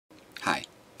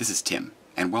This is Tim,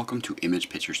 and welcome to Image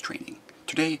Pictures Training.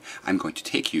 Today, I'm going to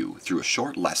take you through a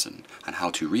short lesson on how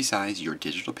to resize your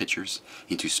digital pictures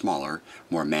into smaller,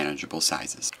 more manageable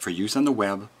sizes for use on the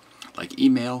web, like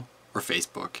email or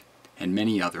Facebook, and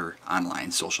many other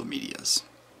online social medias.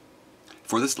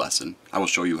 For this lesson, I will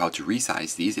show you how to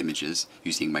resize these images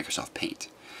using Microsoft Paint.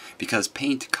 Because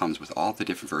Paint comes with all the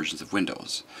different versions of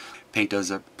Windows, Paint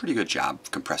does a pretty good job of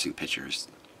compressing pictures.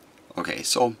 Okay,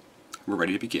 so we're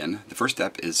ready to begin. The first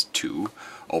step is to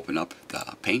open up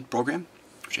the Paint program,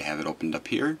 which I have it opened up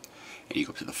here, and you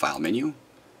go to the File menu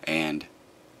and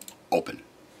Open,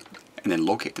 and then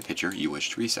locate the picture you wish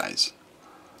to resize.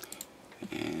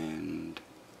 And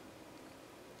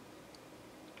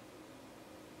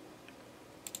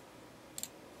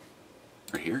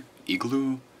right here,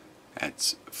 Igloo,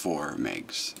 that's 4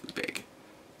 megs big.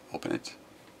 Open it.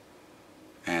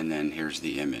 And then here's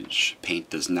the image.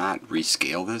 Paint does not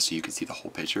rescale this so you can see the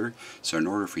whole picture. So in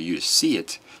order for you to see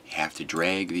it, you have to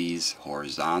drag these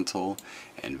horizontal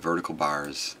and vertical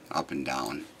bars up and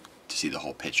down to see the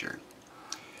whole picture.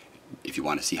 If you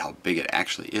want to see how big it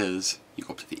actually is, you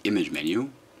go up to the Image menu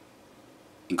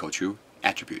and go to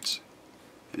Attributes.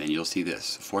 And then you'll see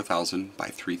this, 4000 by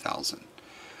 3000.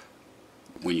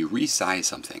 When you resize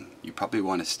something, you probably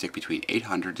want to stick between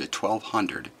 800 to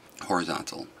 1200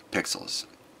 horizontal pixels.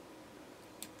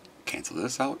 Cancel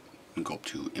this out and go up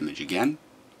to Image again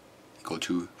and go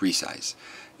to Resize.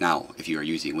 Now if you are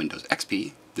using Windows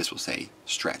XP, this will say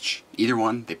Stretch. Either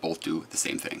one, they both do the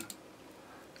same thing.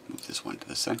 Move this one to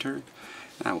the center,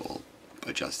 and I will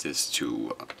adjust this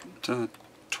to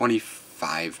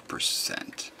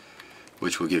 25%,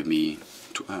 which will give me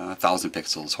 1000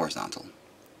 pixels horizontal,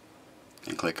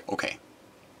 and click OK.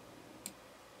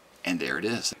 And there it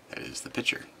is. That is the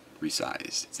picture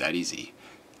resized. It's that easy.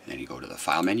 And then you go to the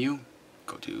File menu,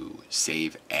 go to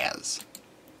Save As.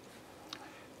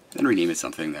 Then rename it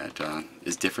something that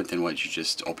is different than what you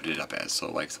just opened it up as.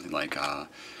 So like something like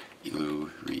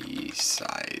Igloo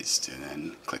Resized, and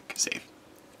then click Save.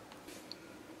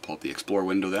 Pull up the Explorer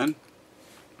window then,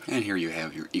 and here you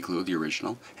have your Igloo, the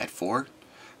original, at 4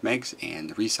 megs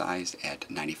and the resized at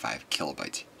 95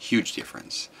 kilobytes. Huge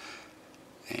difference.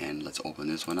 And let's open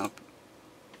this one up.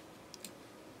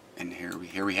 And here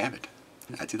we have it.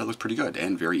 I think that looks pretty good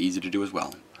and very easy to do as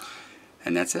well.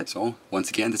 And that's it. So once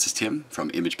again, this is Tim from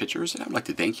Image Pictures, and I'd like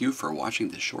to thank you for watching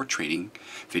this short training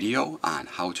video on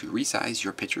how to resize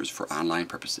your pictures for online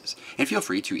purposes. And feel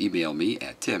free to email me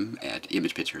at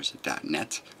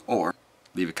tim@imagepictures.net or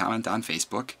leave a comment on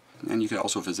Facebook. And you can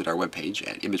also visit our webpage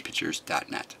at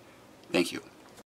imagepictures.net. Thank you.